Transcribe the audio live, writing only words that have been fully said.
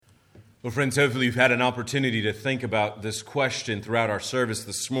Well, friends, hopefully you've had an opportunity to think about this question throughout our service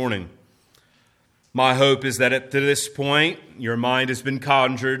this morning. My hope is that at this point, your mind has been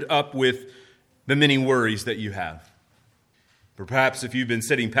conjured up with the many worries that you have. Perhaps if you've been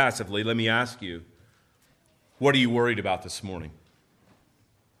sitting passively, let me ask you, what are you worried about this morning?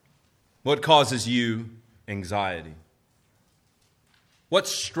 What causes you anxiety? What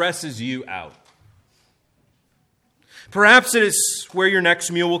stresses you out? Perhaps it is where your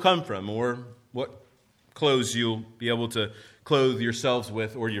next meal will come from, or what clothes you'll be able to clothe yourselves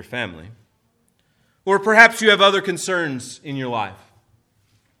with or your family. Or perhaps you have other concerns in your life.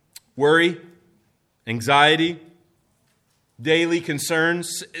 Worry, anxiety, daily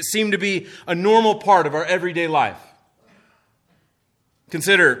concerns seem to be a normal part of our everyday life.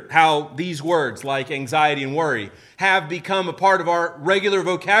 Consider how these words, like anxiety and worry, have become a part of our regular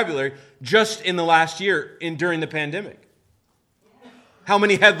vocabulary just in the last year during the pandemic. How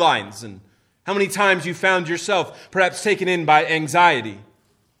many headlines and how many times you found yourself perhaps taken in by anxiety?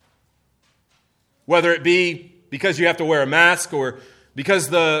 Whether it be because you have to wear a mask, or because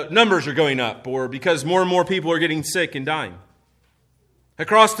the numbers are going up, or because more and more people are getting sick and dying.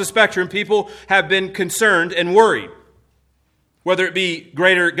 Across the spectrum, people have been concerned and worried. Whether it be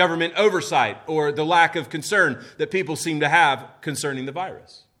greater government oversight or the lack of concern that people seem to have concerning the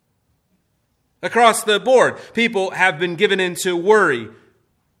virus. Across the board, people have been given into worry.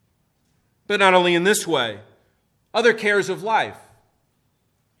 But not only in this way, other cares of life.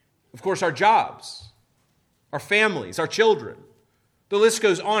 Of course, our jobs, our families, our children. The list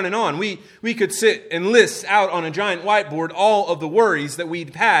goes on and on. We could sit and list out on a giant whiteboard all of the worries that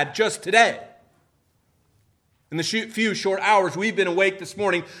we've had just today. In the few short hours we've been awake this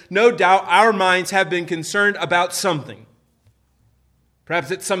morning, no doubt our minds have been concerned about something.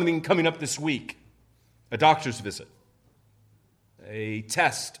 Perhaps it's something coming up this week, a doctor's visit, a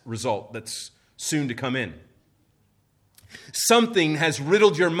test result that's soon to come in. Something has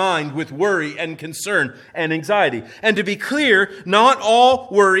riddled your mind with worry and concern and anxiety. And to be clear, not all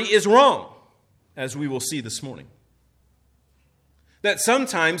worry is wrong, as we will see this morning. That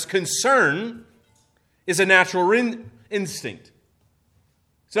sometimes concern is a natural instinct.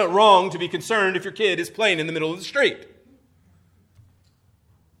 It's not wrong to be concerned if your kid is playing in the middle of the street.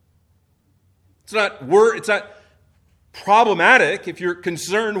 It's not problematic if you're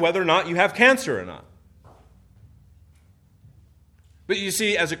concerned whether or not you have cancer or not. But you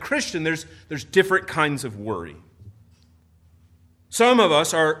see, as a Christian, there's different kinds of worry. Some of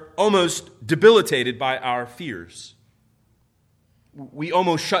us are almost debilitated by our fears. We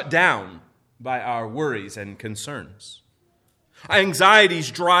almost shut down by our worries and concerns. Anxieties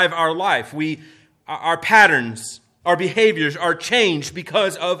drive our life. Our patterns, our behaviors are changed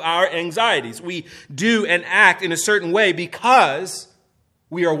because of our anxieties. We do and act in a certain way because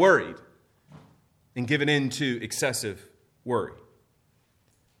we are worried and given into excessive worry.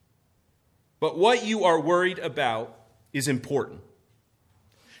 But what you are worried about is important.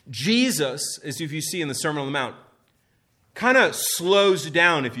 Jesus, as if you see in the Sermon on the Mount, kind of slows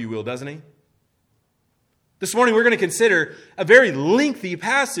down, if you will, doesn't he? This morning we're going to consider a very lengthy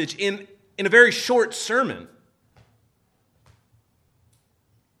passage in a very short sermon.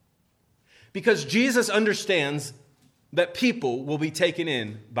 Because Jesus understands that people will be taken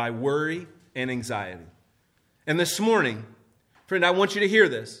in by worry and anxiety. And this morning, friend, I want you to hear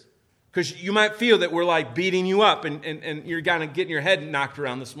this. Because you might feel that we're like beating you up and you're kind of getting your head knocked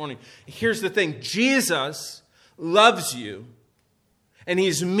around this morning. Here's the thing. Jesus loves you. And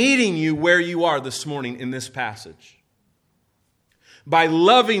He's meeting you where you are this morning in this passage. By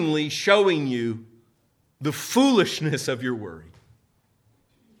lovingly showing you the foolishness of your worry.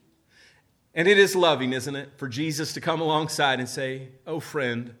 And it is loving, isn't it, for Jesus to come alongside and say, "Oh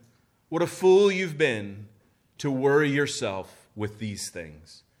friend, what a fool you've been to worry yourself with these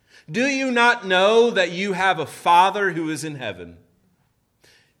things. Do you not know that you have a Father who is in heaven,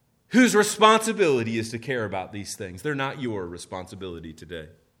 whose responsibility is to care about these things? They're not your responsibility today.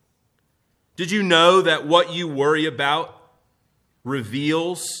 Did you know that what you worry about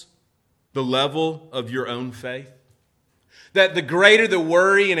reveals the level of your own faith? That the greater the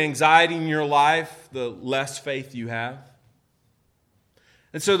worry and anxiety in your life, the less faith you have?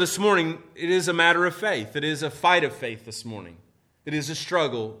 And so this morning, it is a matter of faith. It is a fight of faith this morning. It is a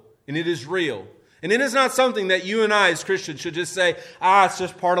struggle, and it is real. And it is not something that you and I as Christians should just say, it's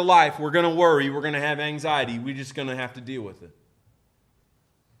just part of life. We're going to worry. We're going to have anxiety. We're just going to have to deal with it.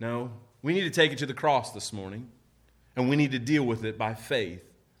 No, we need to take it to the cross this morning. And we need to deal with it by faith,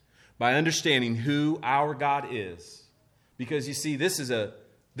 by understanding who our God is. Because you see, this is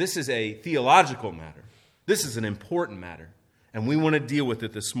a theological matter. This is an important matter. And we want to deal with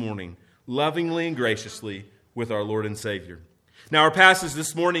it this morning lovingly and graciously with our Lord and Savior. Now, our passage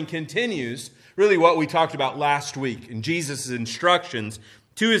this morning continues really what we talked about last week in Jesus' instructions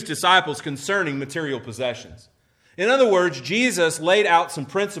to his disciples concerning material possessions. In other words, Jesus laid out some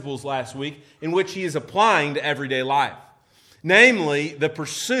principles last week in which he is applying to everyday life, namely the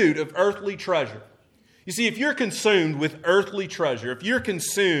pursuit of earthly treasure. You see, if you're consumed with earthly treasure, if you're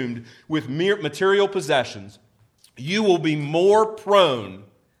consumed with mere material possessions, you will be more prone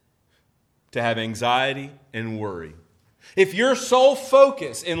to have anxiety and worry. If your sole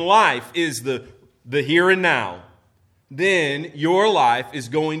focus in life is the here and now, then your life is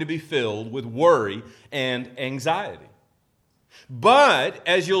going to be filled with worry and anxiety. But,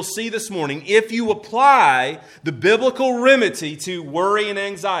 as you'll see this morning, if you apply the biblical remedy to worry and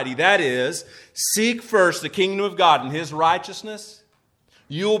anxiety, that is, seek first the kingdom of God and his righteousness,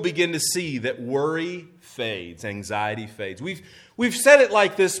 you'll begin to see that worry fades, anxiety fades. We've said it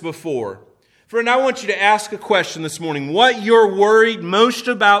like this before. Friend, I want you to ask a question this morning. What you're worried most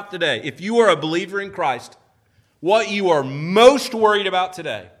about today, if you are a believer in Christ, what you are most worried about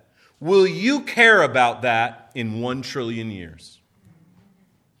today, will you care about that in 1 trillion years?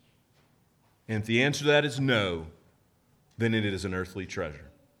 And if the answer to that is no, then it is an earthly treasure.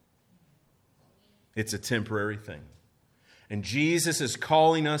 It's a temporary thing. And Jesus is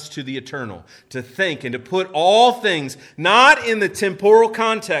calling us to the eternal, to think and to put all things not in the temporal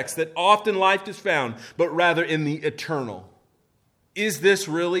context that often life is found, but rather in the eternal. Is this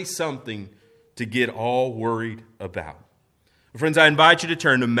really something to get all worried about? Friends, I invite you to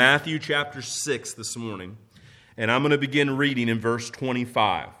turn to Matthew chapter 6 this morning, and I'm going to begin reading in verse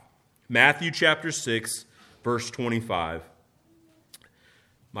 25. Matthew chapter 6, verse 25.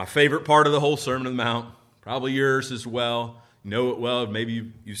 My favorite part of the whole Sermon on the Mount, probably yours as well. You know it well,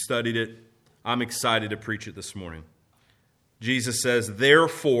 maybe you've studied it. I'm excited to preach it this morning. Jesus says,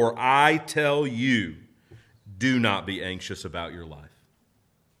 "Therefore I tell you, do not be anxious about your life,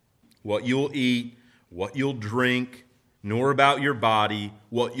 what you'll eat, what you'll drink, nor about your body,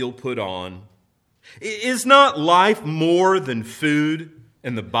 what you'll put on. Is not life more than food,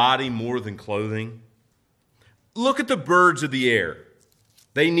 and the body more than clothing? Look at the birds of the air.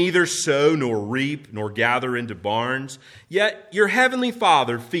 They neither sow nor reap nor gather into barns, yet your heavenly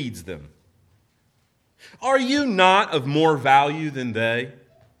Father feeds them. Are you not of more value than they?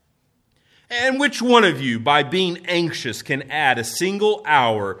 And which one of you, by being anxious, can add a single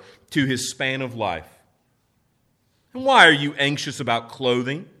hour to his span of life? And why are you anxious about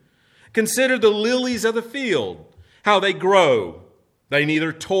clothing? Consider the lilies of the field, how they grow. They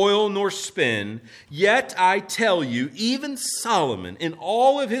neither toil nor spin. Yet I tell you, even Solomon in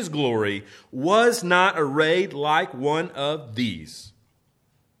all of his glory was not arrayed like one of these.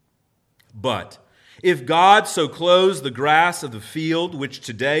 But if God so clothes the grass of the field, which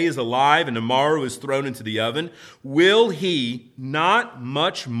today is alive and tomorrow is thrown into the oven, will he not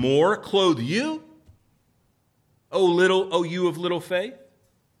much more clothe you, O you of little faith?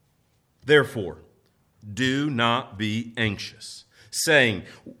 Therefore, do not be anxious, saying,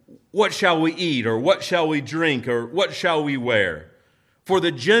 what shall we eat, or what shall we drink, or what shall we wear? For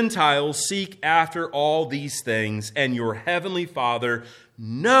the Gentiles seek after all these things, and your heavenly Father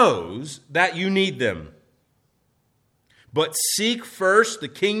knows that you need them. But seek first the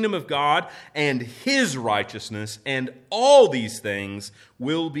kingdom of God and his righteousness, and all these things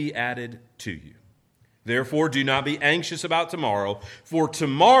will be added to you. Therefore, do not be anxious about tomorrow, for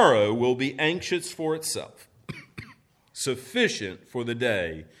tomorrow will be anxious for itself. Sufficient for the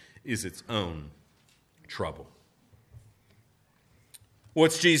day is its own trouble.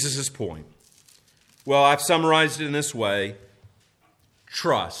 What's Jesus' point? Well, I've summarized it in this way.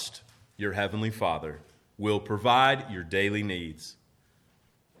 Trust your heavenly Father will provide your daily needs.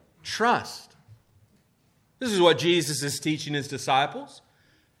 Trust. This is what Jesus is teaching his disciples.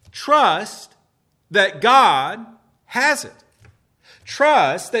 Trust that God has it.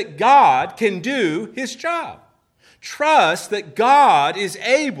 Trust that God can do his job. Trust that God is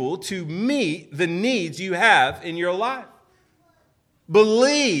able to meet the needs you have in your life.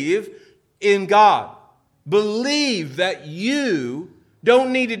 Believe in God. Believe that you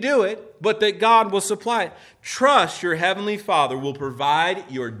don't need to do it, but that God will supply it. Trust your heavenly Father will provide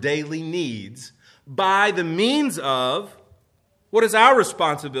your daily needs by the means of, what is our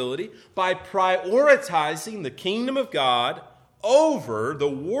responsibility? By prioritizing the kingdom of God over the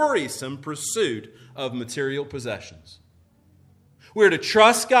worrisome pursuit of material possessions. We're to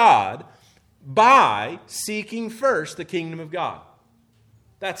trust God by seeking first the kingdom of God.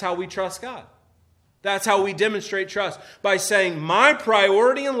 That's how we trust God. That's how we demonstrate trust, by saying, my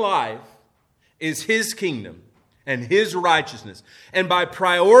priority in life is his kingdom, and His righteousness. And by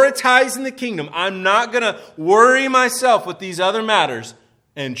prioritizing the kingdom, I'm not going to worry myself with these other matters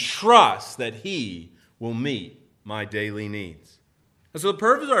and trust that He will meet my daily needs. And so the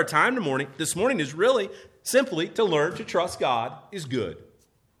purpose of our time this morning is really simply to learn to trust God is good.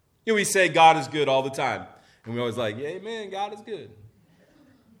 You know, we say God is good all the time. And we always like, yeah, amen, God is good.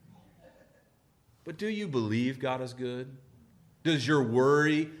 But do you believe God is good? Does your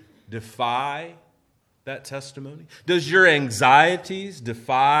worry defy that testimony? Does your anxieties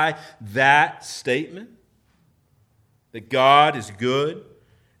defy that statement? That God is good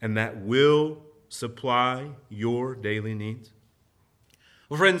and that will supply your daily needs?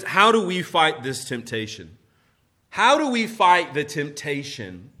 Well, friends, how do we fight this temptation? How do we fight the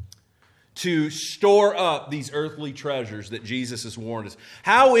temptation to store up these earthly treasures that Jesus has warned us?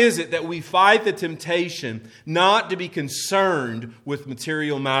 How is it that we fight the temptation not to be concerned with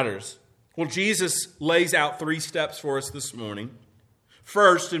material matters? Well, Jesus lays out 3 steps for us this morning.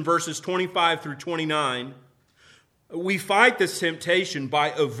 First, in verses 25 through 29, we fight this temptation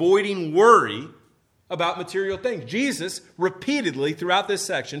by avoiding worry about material things. Jesus repeatedly throughout this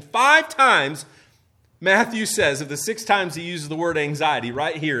section, 5 times, Matthew says, of the 6 times he uses the word anxiety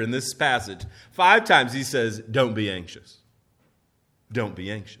right here in this passage, 5 times he says, don't be anxious. Don't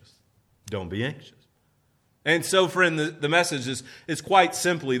be anxious. Don't be anxious. And so, friend, the message is quite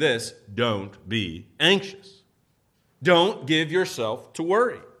simply this: don't be anxious. Don't give yourself to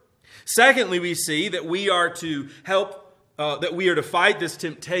worry. Secondly, we see that we are to fight this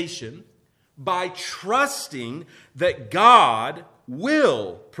temptation by trusting that God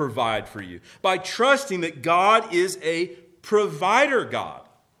will provide for you. By trusting that God is a provider God.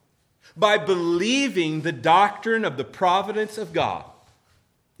 By believing the doctrine of the providence of God.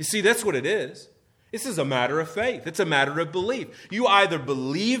 You see, that's what it is. This is a matter of faith. It's a matter of belief. You either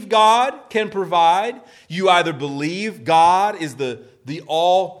believe God can provide, you either believe God is the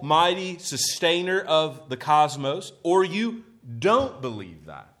almighty sustainer of the cosmos, or you don't believe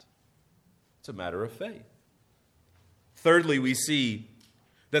that. It's a matter of faith. Thirdly, we see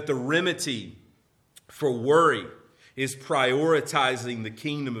that the remedy for worry is prioritizing the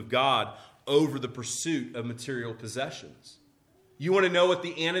kingdom of God over the pursuit of material possessions. You want to know what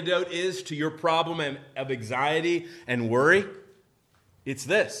the antidote is to your problem of anxiety and worry? It's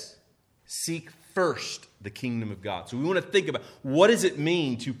this: seek first the kingdom of God. So we want to think about, what does it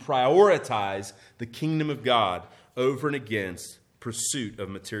mean to prioritize the kingdom of God over and against pursuit of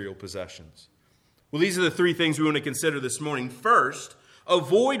material possessions? Well, these are the 3 things we want to consider this morning. First,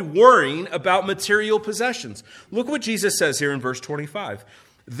 avoid worrying about material possessions. Look what Jesus says here in verse 25.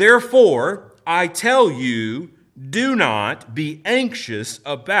 Therefore, I tell you, do not be anxious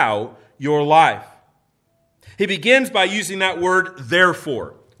about your life. He begins by using that word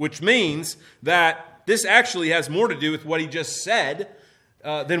therefore, which means that this actually has more to do with what he just said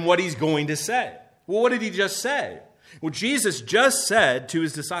than what he's going to say. Well, what did he just say? Well, Jesus just said to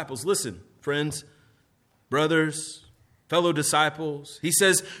his disciples, listen, friends, brothers, fellow disciples, he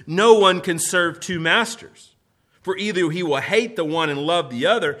says, no one can serve 2 masters. For either he will hate the one and love the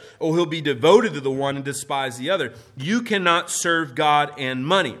other, or he'll be devoted to the one and despise the other. You cannot serve God and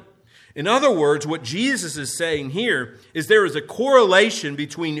money. In other words, what Jesus is saying here is there is a correlation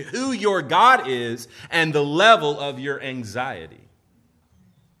between who your God is and the level of your anxiety.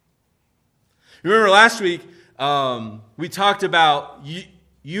 Remember last week, we talked about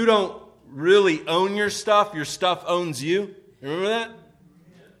you don't really own your stuff owns you. Remember that?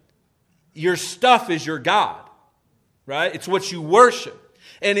 Your stuff is your God. Right? It's what you worship.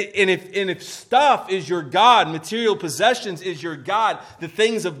 And if stuff is your God, material possessions is your God, the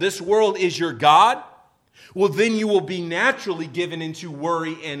things of this world is your God, well, then you will be naturally given into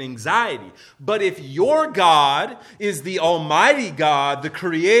worry and anxiety. But if your God is the Almighty God, the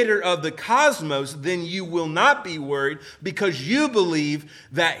creator of the cosmos, then you will not be worried because you believe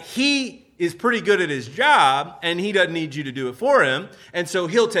that He is pretty good at His job and He doesn't need you to do it for Him. And so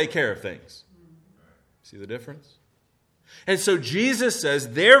He'll take care of things. See the difference? And so Jesus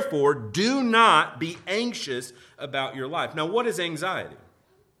says, therefore, do not be anxious about your life. Now, what is anxiety?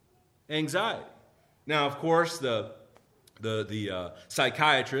 Anxiety. Now, of course, the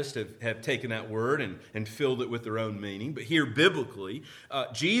psychiatrists have taken that word and filled it with their own meaning. But here, biblically,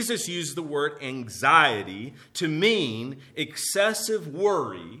 Jesus used the word anxiety to mean excessive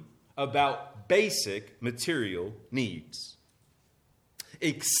worry about basic material needs.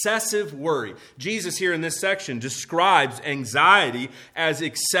 Excessive worry. Jesus here in this section describes anxiety as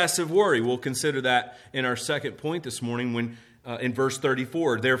excessive worry. We'll consider that in our second point this morning when in verse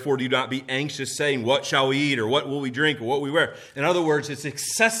 34, therefore do not be anxious saying, what shall we eat or what will we drink or what we wear? In other words, it's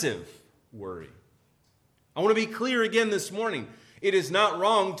excessive worry. I want to be clear again this morning. It is not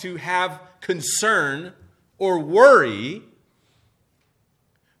wrong to have concern or worry,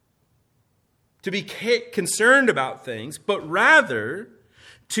 to be concerned about things, but rather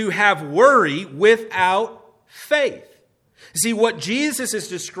to have worry without faith. See, what Jesus is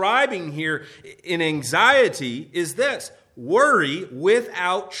describing here in anxiety is this: worry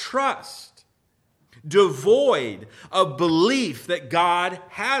without trust, devoid of belief that God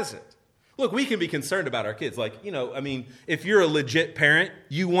has it. Look, we can be concerned about our kids. Like, if you're a legit parent,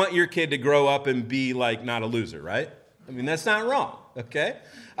 you want your kid to grow up and be like not a loser, right? That's not wrong, okay?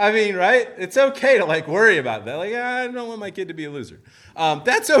 Right? It's okay to worry about that. I don't want my kid to be a loser.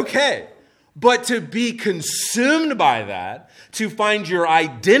 That's okay. But to be consumed by that, to find your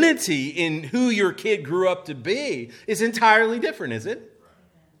identity in who your kid grew up to be, is entirely different, is it?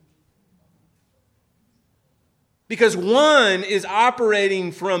 Because one is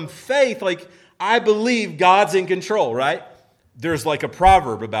operating from faith, I believe God's in control, right? There's a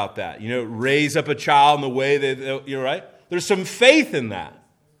proverb about that. Raise up a child in the way that, you're right? There's some faith in that,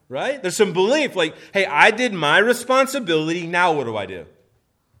 right? There's some belief, hey, I did my responsibility, now what do I do?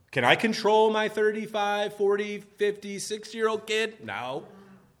 Can I control my 35, 40, 50, 60-year-old kid? No.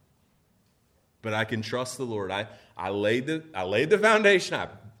 But I can trust the Lord. I laid the foundation. I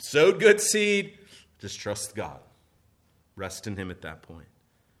sowed good seed. Just trust God. Rest in Him at that point.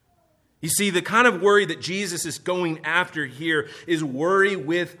 You see, the kind of worry that Jesus is going after here is worry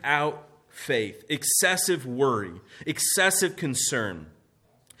without faith, excessive worry, excessive concern,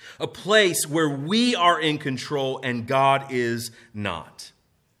 a place where we are in control and God is not.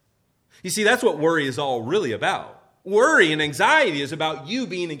 You see, that's what worry is all really about. Worry and anxiety is about you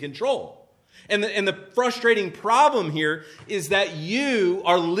being in control. And the frustrating problem here is that you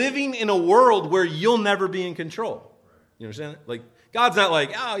are living in a world where you'll never be in control. You understand that? God's not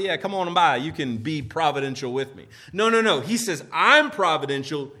oh yeah, come on by. You can be providential with me. No. He says, I'm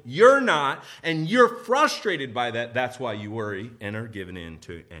providential, you're not, and you're frustrated by that. That's why you worry and are given in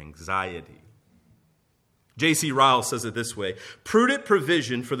to anxiety. J.C. Ryle says it this way: prudent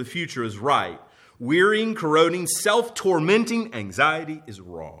provision for the future is right. Wearying, corroding, self-tormenting anxiety is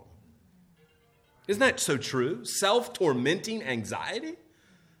wrong. Isn't that so true? Self-tormenting anxiety?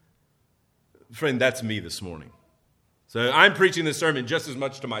 Friend, that's me this morning. So I'm preaching this sermon just as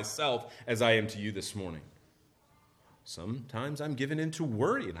much to myself as I am to you this morning. Sometimes I'm given into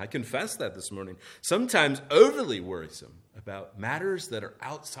worry, and I confess that this morning. Sometimes overly worrisome about matters that are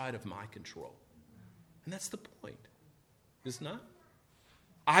outside of my control. And that's the point, is not?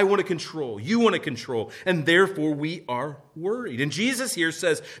 I want to control, you want to control, and therefore we are worried. And Jesus here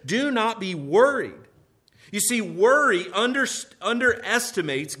says, do not be worried. You see, worry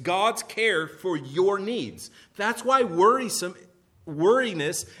underestimates God's care for your needs. That's why worriness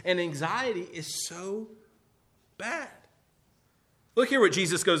and anxiety is so bad. Look here what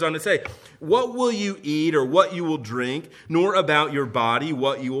Jesus goes on to say. What will you eat or what you will drink, nor about your body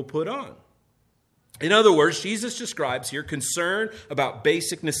what you will put on? In other words, Jesus describes here concern about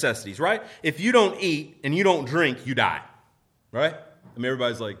basic necessities, right? If you don't eat and you don't drink, you die, right?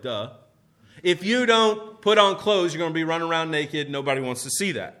 Everybody's like, duh. If you don't put on clothes, you're going to be running around naked. Nobody wants to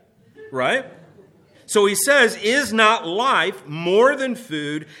see that, right? So he says, is not life more than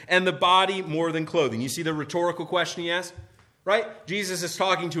food and the body more than clothing? You see the rhetorical question he asked, right? Jesus is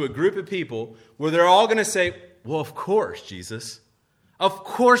talking to a group of people where they're all going to say, well, of course, Jesus. Of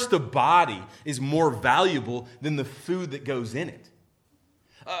course the body is more valuable than the food that goes in it.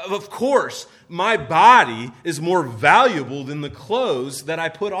 Of course, my body is more valuable than the clothes that I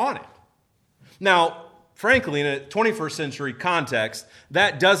put on it. Now, frankly, in a 21st century context,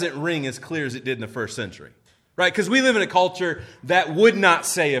 that doesn't ring as clear as it did in the first century, right? Because we live in a culture that would not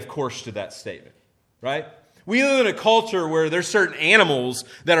say, of course, to that statement, right? We live in a culture where there's certain animals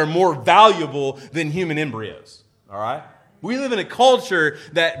that are more valuable than human embryos, all right? We live in a culture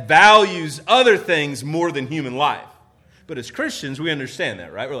that values other things more than human life. But as Christians, we understand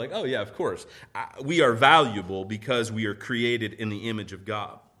that, right? We're like, oh yeah, of course. We are valuable because we are created in the image of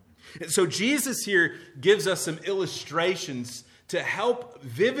God. And so Jesus here gives us some illustrations to help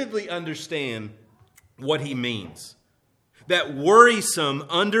vividly understand what he means. That worrisome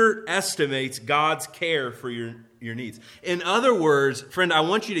underestimates God's care for your needs. In other words, friend, I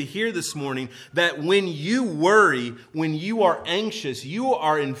want you to hear this morning that when you worry, when you are anxious, you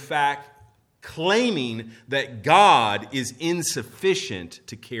are in fact claiming that God is insufficient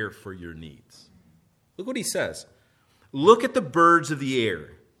to care for your needs. Look what he says. Look at the birds of the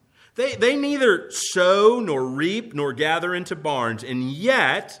air. They neither sow nor reap nor gather into barns, and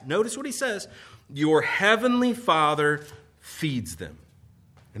yet, notice what he says, your heavenly Father feeds them.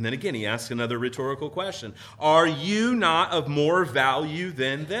 And then again, he asks another rhetorical question. Are you not of more value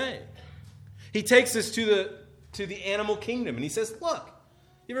than they? He takes us to the animal kingdom, and he says, look,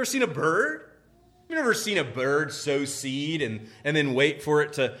 you ever seen a bird? You've never seen a bird sow seed and then wait for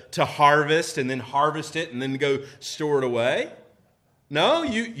it to harvest and then harvest it and then go store it away? No,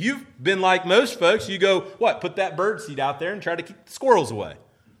 you've been like most folks. You go, what? Put that bird seed out there and try to keep the squirrels away,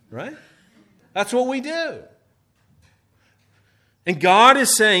 right? That's what we do. And God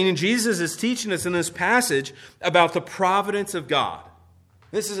is saying, and Jesus is teaching us in this passage about the providence of God.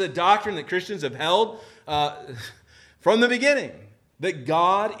 This is a doctrine that Christians have held from the beginning, that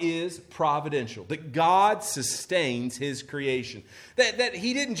God is providential, that God sustains his creation, that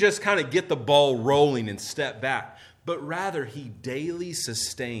he didn't just kind of get the ball rolling and step back, but rather he daily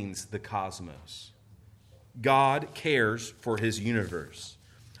sustains the cosmos. God cares for his universe.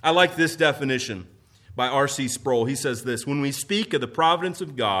 I like this definition by R.C. Sproul. He says this: when we speak of the providence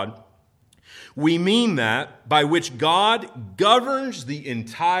of God, we mean that by which God governs the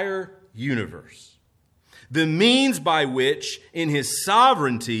entire universe. The means by which, in his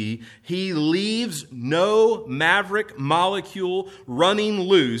sovereignty, he leaves no maverick molecule running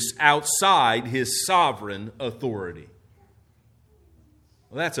loose outside his sovereign authority.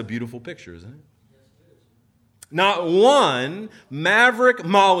 Well, that's a beautiful picture, isn't it? Not one maverick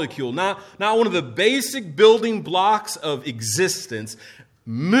molecule, not one of the basic building blocks of existence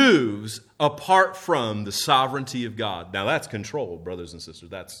moves apart from the sovereignty of God. Now that's control, brothers and sisters.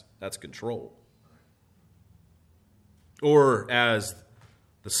 That's control. Or as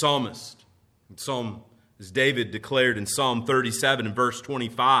the psalmist, as David declared in Psalm 37 and verse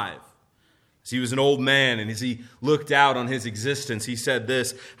 25, as he was an old man and as he looked out on his existence, he said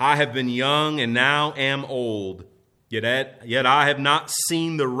this: I have been young and now am old, yet I have not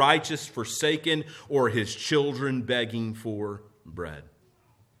seen the righteous forsaken or his children begging for bread.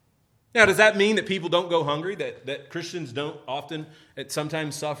 Now, does that mean that people don't go hungry, that Christians don't often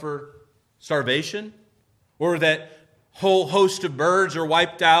sometimes suffer starvation, or that whole host of birds are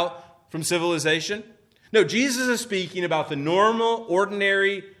wiped out from civilization? No, Jesus is speaking about the normal,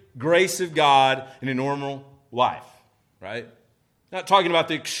 ordinary grace of God in a normal life, right? Not talking about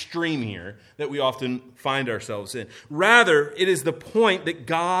the extreme here that we often find ourselves in. Rather, it is the point that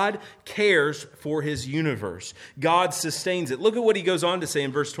God cares for his universe. God sustains it. Look at what he goes on to say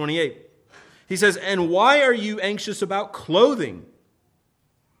in verse 28. He says, and why are you anxious about clothing?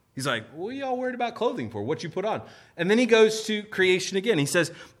 He's like, what are y'all worried about clothing for? What you put on? And then he goes to creation again. He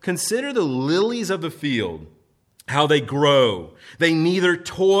says, consider the lilies of the field, how they grow. They neither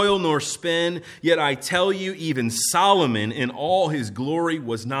toil nor spin. Yet I tell you, even Solomon in all his glory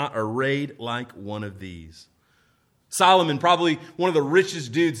was not arrayed like one of these. Solomon, probably one of the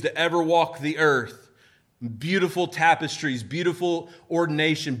richest dudes to ever walk the earth. Beautiful tapestries, beautiful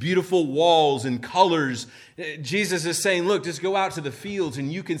ordination, beautiful walls and colors. Jesus is saying, look, just go out to the fields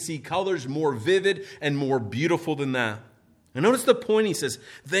and you can see colors more vivid and more beautiful than that. And notice the point. He says,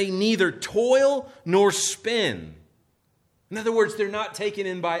 they neither toil nor spin. In other words, they're not taken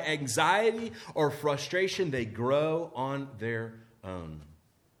in by anxiety or frustration. They grow on their own.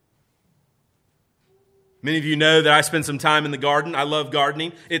 Many of you know that I spend some time in the garden. I love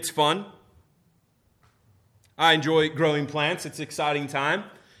gardening. It's fun. I enjoy growing plants. It's an exciting time.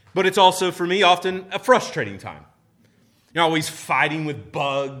 But it's also, for me, often a frustrating time. You're always fighting with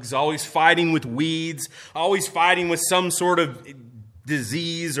bugs, always fighting with weeds, always fighting with some sort of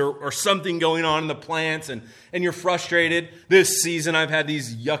disease or something going on in the plants, and you're frustrated. This season, I've had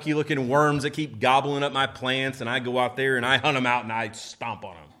these yucky-looking worms that keep gobbling up my plants, and I go out there and I hunt them out and I stomp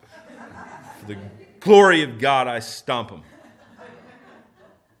on them. For the glory of God, I stomp them.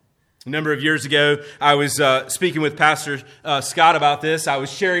 A number of years ago, I was speaking with Pastor Scott about this. I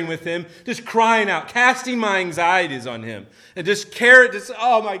was sharing with him, just crying out, casting my anxieties on him. And just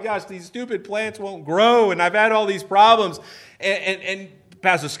oh my gosh, these stupid plants won't grow, and I've had all these problems. And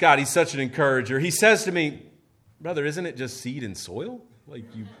Pastor Scott, he's such an encourager. He says to me, brother, isn't it just seed and soil?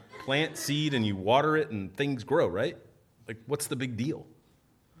 Like you plant seed and you water it and things grow, right? Like what's the big deal?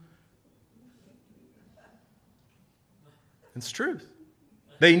 It's truth.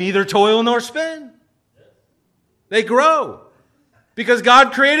 They neither toil nor spin. They grow because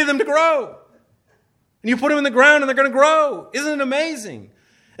God created them to grow. And you put them in the ground and they're going to grow. Isn't it amazing?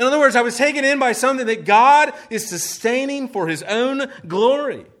 In other words, I was taken in by something that God is sustaining for his own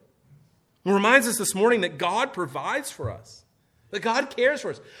glory. It reminds us this morning that God provides for us, that God cares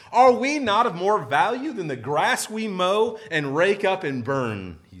for us. Are we not of more value than the grass we mow and rake up and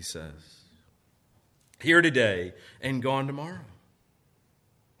burn, he says. Here today and gone tomorrow.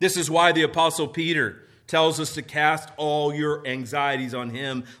 This is why the Apostle Peter tells us to cast all your anxieties on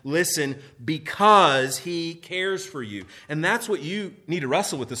him. Listen, because he cares for you. And that's what you need to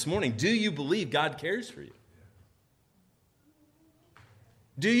wrestle with this morning. Do you believe God cares for you?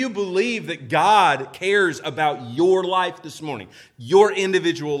 Do you believe that God cares about your life this morning, your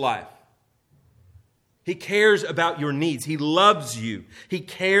individual life? He cares about your needs. He loves you. He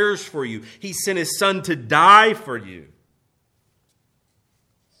cares for you. He sent his son to die for you.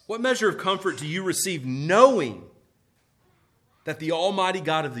 What measure of comfort do you receive knowing that the Almighty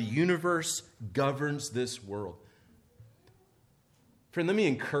God of the universe governs this world? Friend, let me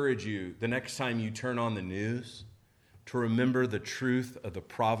encourage you the next time you turn on the news to remember the truth of the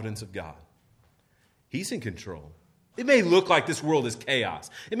providence of God. He's in control. It may look like this world is chaos.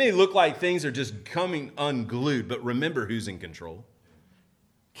 It may look like things are just coming unglued, but remember who's in control.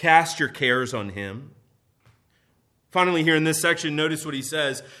 Cast your cares on him. Finally, here in this section, notice what he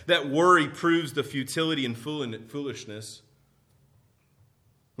says, that worry proves the futility and foolishness.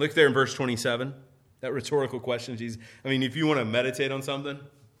 Look there in verse 27, that rhetorical question. If you want to meditate on something,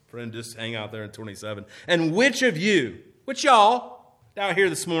 friend, just hang out there in 27. And which of you, which y'all, out here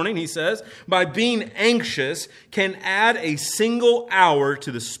this morning, he says, by being anxious, can add a single hour to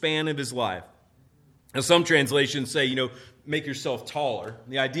the span of his life? Now, some translations say, make yourself taller.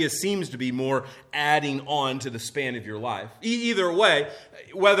 The idea seems to be more adding on to the span of your life. Either way,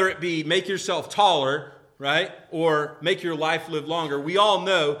 whether it be make yourself taller, right, or make your life live longer, we all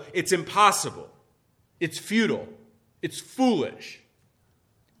know it's impossible. It's futile. It's foolish.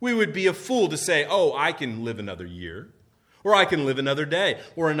 We would be a fool to say, I can live another year. Or I can live another day,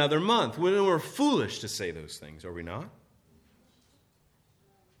 or another month. We're foolish to say those things, are we not?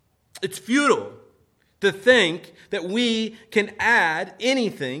 It's futile to think that we can add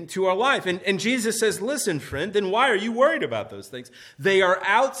anything to our life. And Jesus says, listen, friend, then why are you worried about those things? They are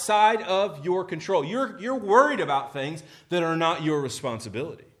outside of your control. You're worried about things that are not your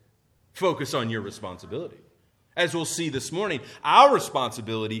responsibility. Focus on your responsibility. As we'll see this morning, our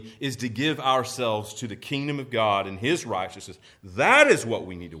responsibility is to give ourselves to the kingdom of God and his righteousness. That is what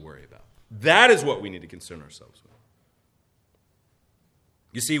we need to worry about. That is what we need to concern ourselves with.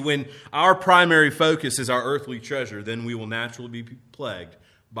 You see, when our primary focus is our earthly treasure, then we will naturally be plagued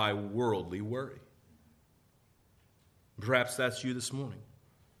by worldly worry. Perhaps that's you this morning.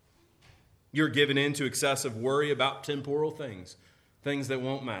 You're given in to excessive worry about temporal things, things that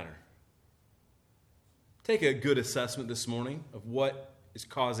won't matter. Take a good assessment this morning of what is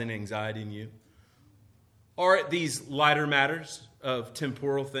causing anxiety in you. Are it these lighter matters of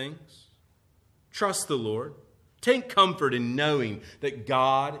temporal things? Trust the Lord. Take comfort in knowing that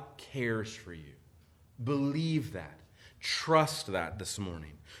God cares for you. Believe that. Trust that this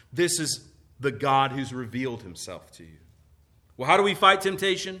morning. This is the God who's revealed himself to you. Well, how do we fight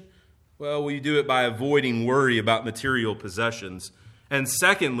temptation? Well, we do it by avoiding worry about material possessions. And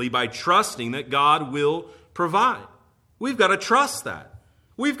secondly, by trusting that God will provide. We've got to trust that.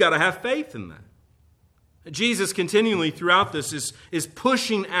 We've got to have faith in that. Jesus continually throughout this is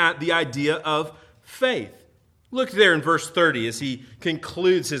pushing at the idea of faith. Look there in verse 30 as he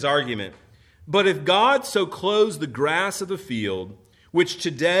concludes his argument. But if God so clothes the grass of the field, which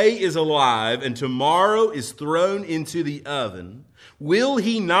today is alive and tomorrow is thrown into the oven, will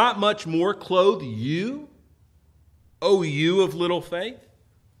he not much more clothe you, O you of little faith?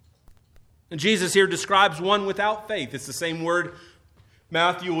 And Jesus here describes one without faith. It's the same word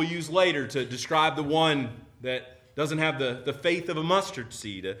Matthew will use later to describe the one that doesn't have the faith of a mustard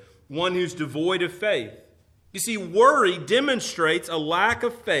seed, one who's devoid of faith. You see, worry demonstrates a lack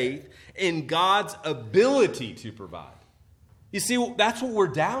of faith in God's ability to provide. You see, that's what we're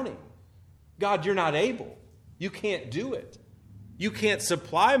doubting. God, you're not able. You can't do it. You can't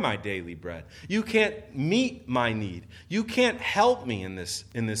supply my daily bread. You can't meet my need. You can't help me in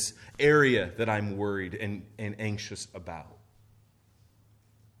this area that I'm worried and anxious about.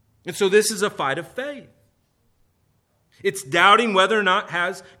 And so this is a fight of faith. It's doubting whether or not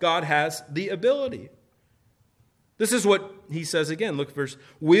God has the ability. This is what he says again. Look at verse.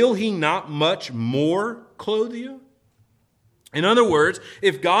 Will he not much more clothe you? In other words,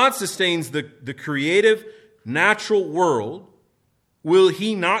 if God sustains the creative, natural world, will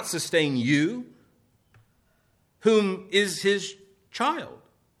he not sustain you, whom is his child?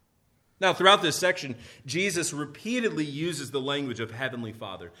 Now, throughout this section, Jesus repeatedly uses the language of Heavenly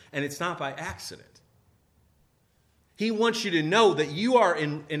Father, and it's not by accident. He wants you to know that you are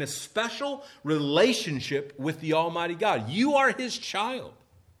in a special relationship with the Almighty God. You are his child.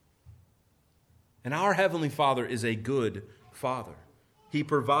 And our Heavenly Father is a good Father. He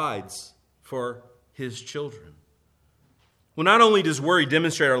provides for his children. Well, not only does worry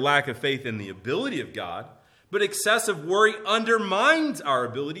demonstrate our lack of faith in the ability of God, but excessive worry undermines our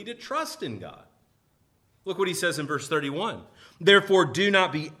ability to trust in God. Look what he says in verse 31. Therefore, do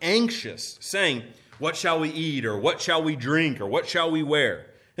not be anxious, saying, what shall we eat, or what shall we drink, or what shall we wear?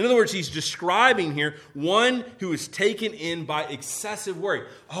 In other words, he's describing here one who is taken in by excessive worry,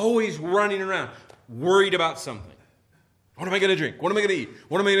 always running around, worried about something. What am I going to drink? What am I going to eat?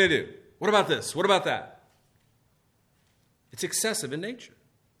 What am I going to do? What about this? What about that? It's excessive in nature.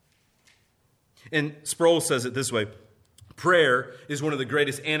 And Sproul says it this way, prayer is one of the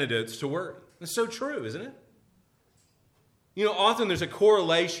greatest antidotes to worry. That's so true, isn't it? You know, often there's a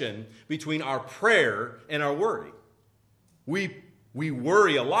correlation between our prayer and our worry. We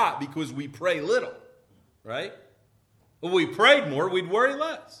worry a lot because we pray little, right? If we prayed more, we'd worry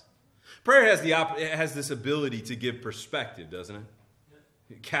less. Prayer has this ability to give perspective, doesn't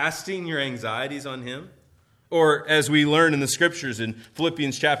it? Casting your anxieties on Him. Or as we learn in the scriptures in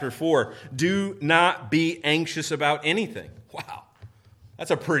Philippians chapter 4, do not be anxious about anything. Wow,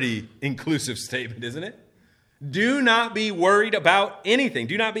 that's a pretty inclusive statement, isn't it? Do not be worried about anything.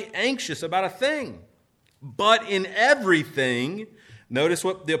 Do not be anxious about a thing. But in everything, notice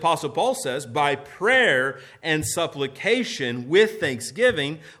what the Apostle Paul says, by prayer and supplication with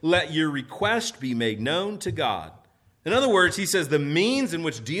thanksgiving, let your request be made known to God. In other words, he says the means in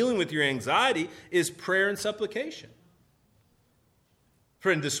which dealing with your anxiety is prayer and supplication.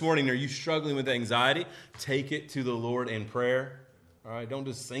 Friend, this morning, are you struggling with anxiety? Take it to the Lord in prayer. All right, don't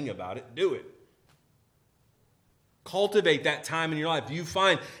just sing about it. Do it. Cultivate that time in your life. Do you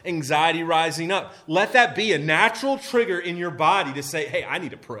find anxiety rising up? Let that be a natural trigger in your body to say, hey, I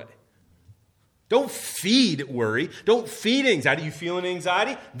need to pray. Don't feed worry. Don't feed anxiety. You feeling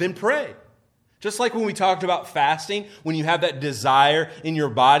anxiety? Then pray. Just like when we talked about fasting, when you have that desire in your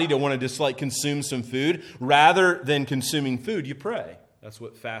body to want to just like consume some food, rather than consuming food, you pray. That's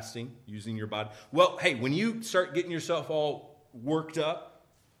what fasting, using your body. Well, hey, when you start getting yourself all worked up,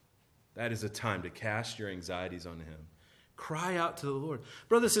 that is a time to cast your anxieties on Him. Cry out to the Lord.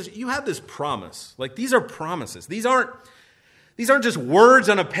 Brothers and sisters, you have this promise. Like these are promises. These aren't just words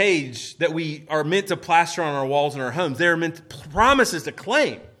on a page that we are meant to plaster on our walls in our homes. They're meant promises to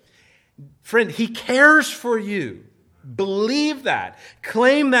claim. Friend, He cares for you. Believe that.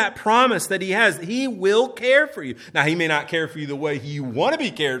 Claim that promise that He has. He will care for you. Now, He may not care for you the way you want to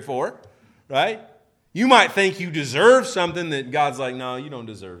be cared for, right? You might think you deserve something that God's like, no, you don't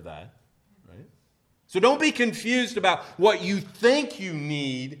deserve that, right? So don't be confused about what you think you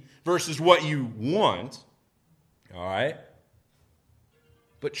need versus what you want, all right?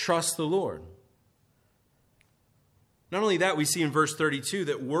 But trust the Lord. Not only that, we see in verse 32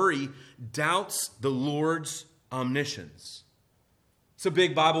 that worry doubts the Lord's omniscience. It's a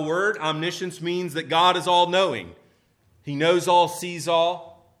big Bible word. Omniscience means that God is all-knowing. He knows all, sees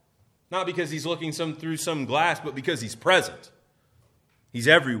all. Not because He's looking through some glass, but because He's present. He's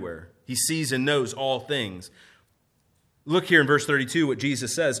everywhere. He sees and knows all things. Look here in verse 32 what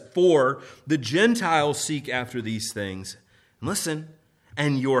Jesus says. For the Gentiles seek after these things. And listen,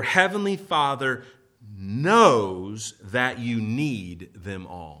 and your heavenly Father knows that you need them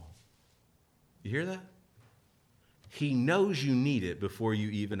all. You hear that? He knows you need it before you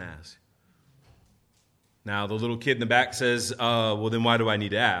even ask. Now, the little kid in the back says, well, then why do I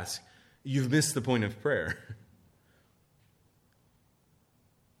need to ask? You've missed the point of prayer.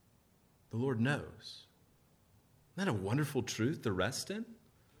 The Lord knows. Isn't that a wonderful truth to rest in?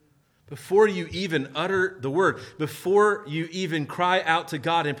 Before you even utter the word, before you even cry out to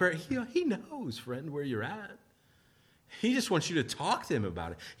God in prayer, He knows, friend, where you're at. He just wants you to talk to Him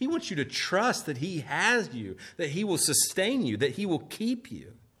about it. He wants you to trust that He has you, that He will sustain you, that He will keep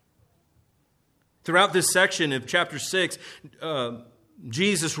you. Throughout this section of chapter 6,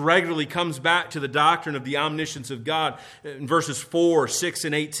 Jesus regularly comes back to the doctrine of the omniscience of God. In verses 4, 6,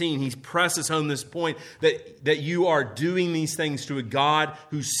 and 18, he presses home this point that you are doing these things to a God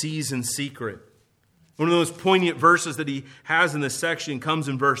who sees in secret. One of those poignant verses that he has in this section comes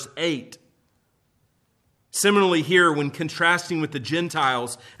in verse 8. Similarly here, when contrasting with the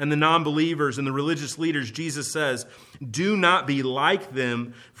Gentiles and the non-believers and the religious leaders, Jesus says, do not be like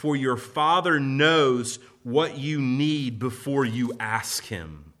them, for your Father knows what you need before you ask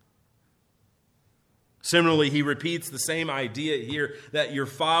Him. Similarly, he repeats the same idea here, that your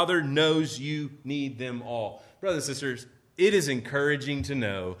Father knows you need them all. Brothers and sisters, it is encouraging to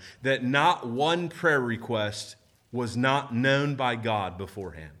know that not one prayer request was not known by God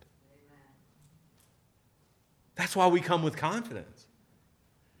beforehand. That's why we come with confidence.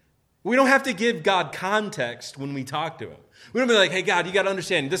 We don't have to give God context when we talk to him. We don't be like, hey, God, you got to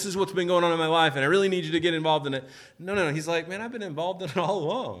understand, this is what's been going on in my life, and I really need you to get involved in it. No. He's like, man, I've been involved in it all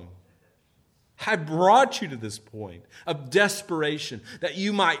along. I brought you to this point of desperation, that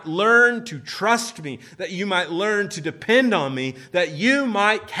you might learn to trust me, that you might learn to depend on me, that you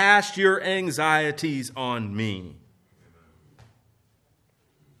might cast your anxieties on me.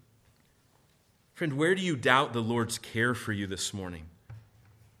 Friend, where do you doubt the Lord's care for you this morning?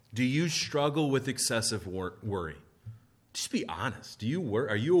 Do you struggle with excessive worry? Just be honest. Are you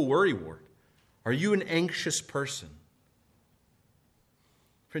a worrywart? Are you an anxious person?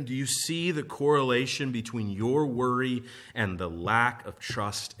 Friend, do you see the correlation between your worry and the lack of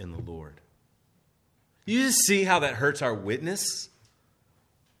trust in the Lord? Do you just see how that hurts our witness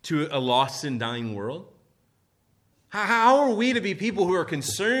to a lost and dying world? How are we to be people who are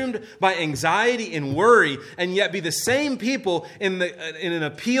consumed by anxiety and worry, and yet be the same people in an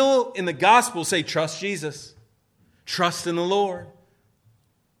appeal in the gospel say, trust Jesus, trust in the Lord?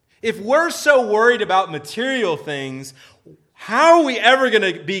 If we're so worried about material things, how are we ever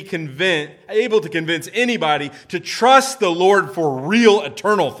going to be able to convince anybody to trust the Lord for real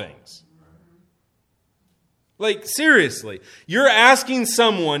eternal things? Like, seriously, you're asking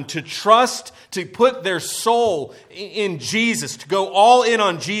someone to trust, to put their soul in Jesus, to go all in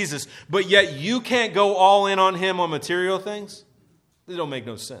on Jesus, but yet you can't go all in on him on material things? They don't make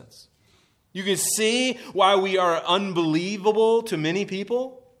no sense. You can see why we are unbelievable to many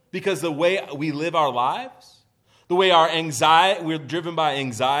people, because the way we live our lives, the way we're driven by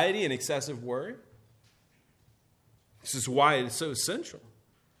anxiety and excessive worry. This is why it's so essential.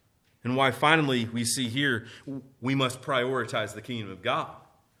 And why finally we see here we must prioritize the kingdom of God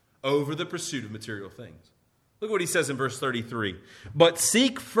over the pursuit of material things. Look what he says in verse 33. But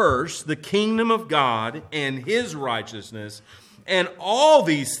seek first the kingdom of God and his righteousness, and all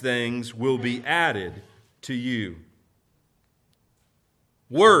these things will be added to you.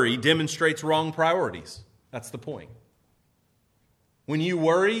 Worry demonstrates wrong priorities. That's the point. When you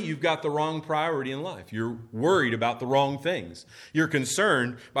worry, you've got the wrong priority in life. You're worried about the wrong things. You're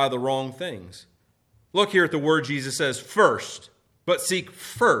concerned by the wrong things. Look here at the word Jesus says, first, but seek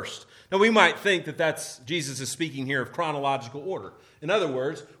first. Now we might think that Jesus is speaking here of chronological order. In other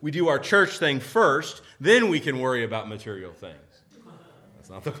words, we do our church thing first, then we can worry about material things. That's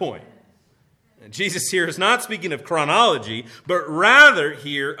not the point. Jesus here is not speaking of chronology, but rather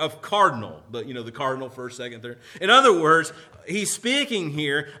here of cardinal. The cardinal, first, second, third. In other words, he's speaking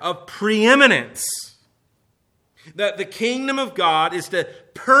here of preeminence. That the kingdom of God is to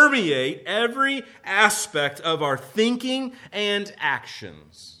permeate every aspect of our thinking and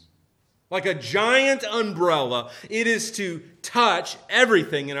actions. Like a giant umbrella, it is to touch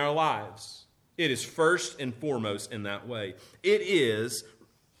everything in our lives. It is first and foremost in that way. It is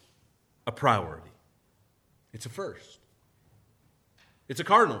a priority. It's a first. It's a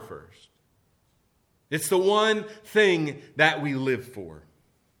cardinal first. It's the one thing that we live for.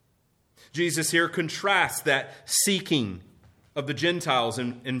 Jesus here contrasts that seeking of the Gentiles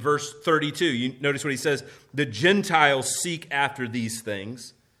in verse 32. You notice what he says, the Gentiles seek after these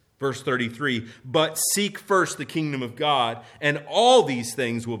things. Verse 33, but seek first the kingdom of God, and all these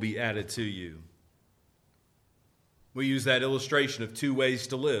things will be added to you. We use that illustration of two ways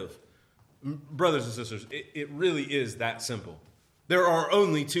to live. Brothers and sisters, it really is that simple. There are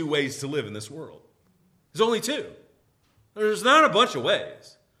only two ways to live in this world. There's only two. There's not a bunch of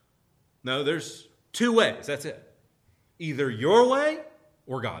ways. No, there's two ways. That's it. Either your way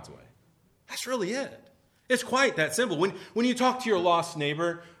or God's way. That's really it. It's quite that simple. When you talk to your lost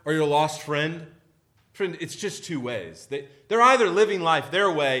neighbor or your lost friend, it's just two ways. They're either living life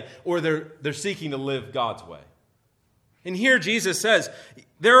their way or they're seeking to live God's way. And here Jesus says,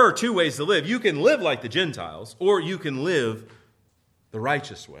 there are two ways to live. You can live like the Gentiles, or you can live the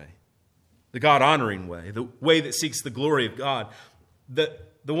righteous way, the God-honoring way, the way that seeks the glory of God, the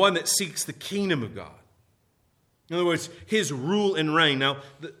one that seeks the kingdom of God. In other words, his rule and reign. Now,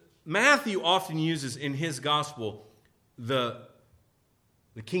 Matthew often uses in his gospel the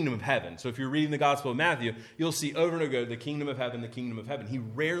kingdom of heaven. So if you're reading the gospel of Matthew, you'll see over and over the kingdom of heaven, the kingdom of heaven. He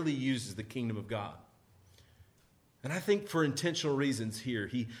rarely uses the kingdom of God. And I think for intentional reasons here,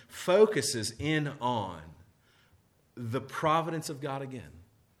 he focuses in on the providence of God again.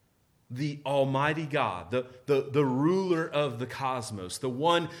 The Almighty God, the ruler of the cosmos, the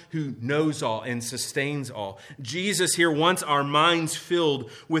one who knows all and sustains all. Jesus here wants our minds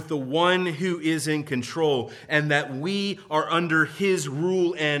filled with the one who is in control, and that we are under his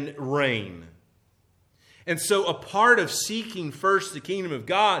rule and reign. And so a part of seeking first the kingdom of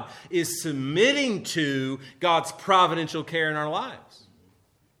God is submitting to God's providential care in our lives.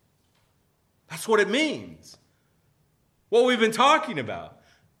 That's what it means. What we've been talking about.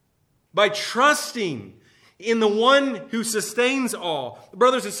 By trusting in the one who sustains all.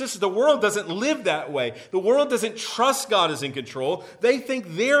 Brothers and sisters, the world doesn't live that way. The world doesn't trust God is in control. They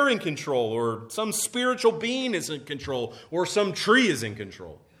think they're in control, or some spiritual being is in control, or some tree is in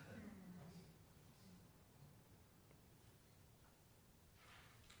control.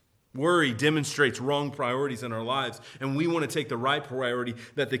 Worry demonstrates wrong priorities in our lives, and we want to take the right priority,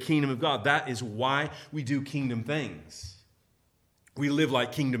 that the kingdom of God. That is why we do kingdom things. We live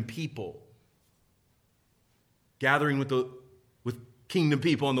like kingdom people. Gathering with kingdom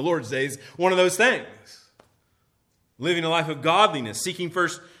people on the Lord's Day is one of those things. Living a life of godliness, seeking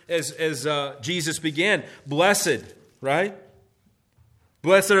first, as Jesus began, blessed, right?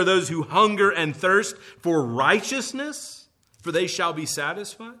 Blessed are those who hunger and thirst for righteousness, for they shall be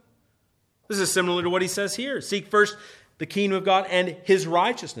satisfied. This is similar to what he says here. Seek first the kingdom of God and his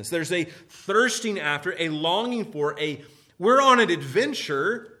righteousness. There's a thirsting after, a longing for, we're on an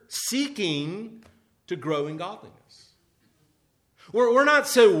adventure seeking to grow in godliness. We're not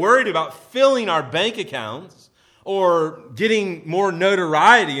so worried about filling our bank accounts or getting more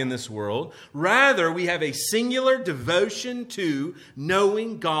notoriety in this world. Rather, we have a singular devotion to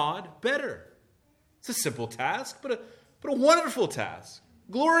knowing God better. It's a simple task, but a wonderful task.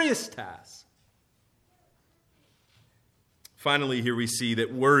 Glorious task. Finally, here we see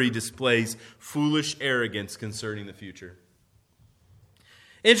that worry displays foolish arrogance concerning the future.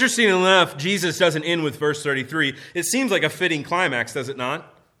 Interesting enough, Jesus doesn't end with verse 33. It seems like a fitting climax, does it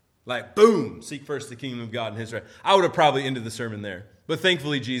not? Like, boom, seek first the kingdom of God and his right. I would have probably ended the sermon there. But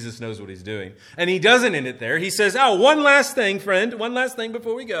thankfully, Jesus knows what he's doing. And he doesn't end it there. He says, one last thing, friend. One last thing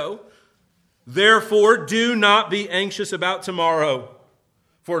before we go. Therefore, do not be anxious about tomorrow.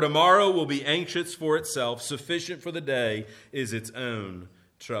 For tomorrow will be anxious for itself. Sufficient for the day is its own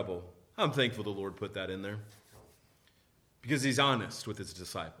trouble. I'm thankful the Lord put that in there. Because he's honest with his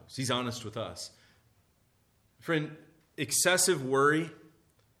disciples. He's honest with us. Friend, excessive worry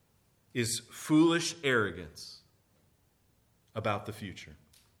is foolish arrogance about the future.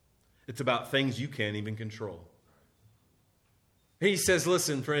 It's about things you can't even control. He says,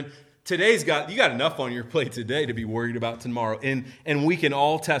 listen, friend, you got enough on your plate today to be worried about tomorrow. And we can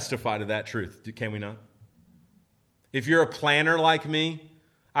all testify to that truth, can we not? If you're a planner like me,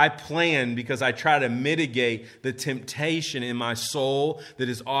 I plan because I try to mitigate the temptation in my soul that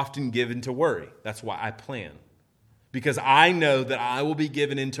is often given to worry. That's why I plan. Because I know that I will be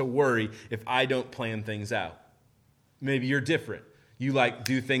given into worry if I don't plan things out. Maybe you're different. You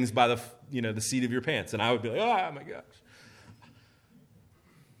do things by the seat of your pants. And I would be like, oh my gosh.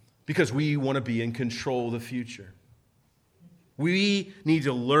 Because we want to be in control of the future. We need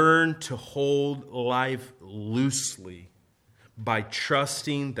to learn to hold life loosely by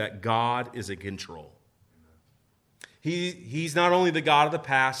trusting that God is in control. He's not only the God of the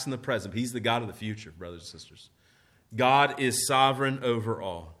past and the present, he's the God of the future, brothers and sisters. God is sovereign over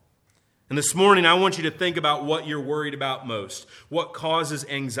all. And this morning, I want you to think about what you're worried about most. What causes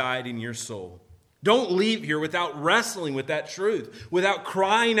anxiety in your soul? Don't leave here without wrestling with that truth, without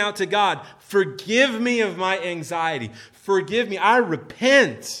crying out to God, forgive me of my anxiety. Forgive me. I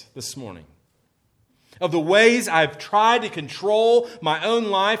repent this morning of the ways I've tried to control my own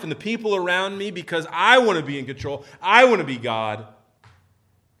life and the people around me because I want to be in control. I want to be God.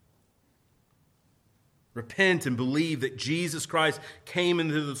 Repent and believe that Jesus Christ came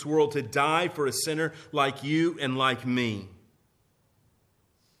into this world to die for a sinner like you and like me.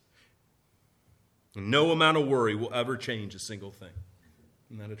 No amount of worry will ever change a single thing.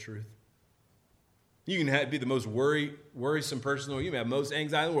 Isn't that a truth? You can be the most worrisome person in the world. You may have most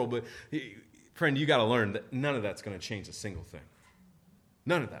anxiety in the world, but friend, you got to learn that none of that's going to change a single thing.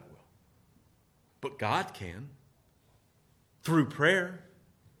 None of that will. But God can. Through prayer.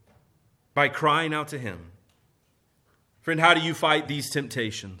 By crying out to him. Friend, how do you fight these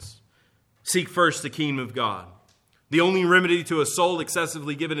temptations? Seek first the kingdom of God. The only remedy to a soul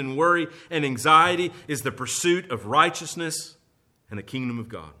excessively given in worry and anxiety is the pursuit of righteousness and the kingdom of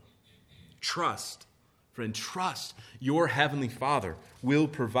God. Trust, friend, trust your heavenly Father will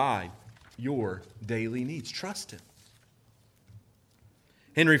provide your daily needs. Trust him.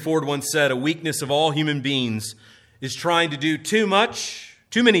 Henry Ford once said, a weakness of all human beings is trying to do too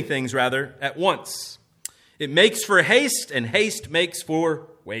many things at once. It makes for haste, and haste makes for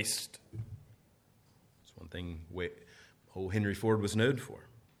waste. That's one thing old Henry Ford was known for.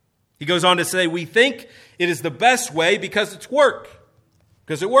 He goes on to say, we think it is the best way because it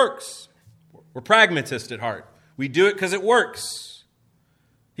works. We're pragmatists at heart. We do it because it works.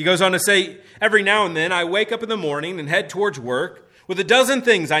 He goes on to say, every now and then I wake up in the morning and head towards work with a dozen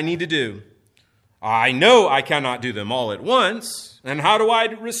things I need to do. I know I cannot do them all at once. And how do I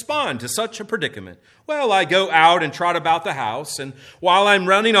respond to such a predicament? Well, I go out and trot about the house, and while I'm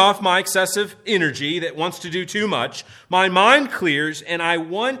running off my excessive energy that wants to do too much, my mind clears and I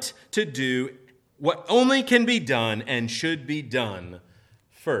want to do what only can be done and should be done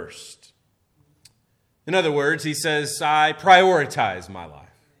first. In other words, he says, I prioritize my life.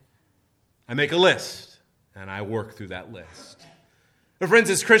 I make a list, and I work through that list. But friends,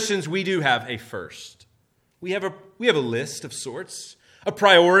 as Christians, we do have a first. We have a list of sorts, a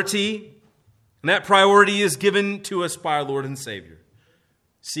priority, and that priority is given to us by our Lord and Savior.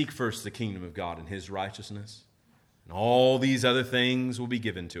 Seek first the kingdom of God and His righteousness, and all these other things will be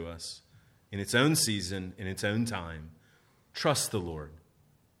given to us in its own season, in its own time. Trust the Lord.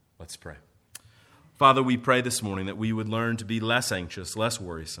 Let's pray. Father, we pray this morning that we would learn to be less anxious, less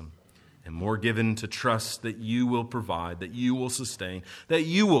worrisome, and more given to trust that you will provide, that you will sustain, that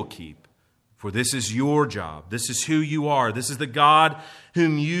you will keep. For this is your job. This is who you are. This is the God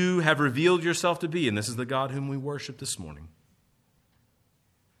whom you have revealed yourself to be, and this is the God whom we worship this morning.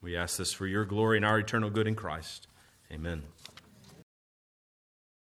 We ask this for your glory and our eternal good in Christ. Amen.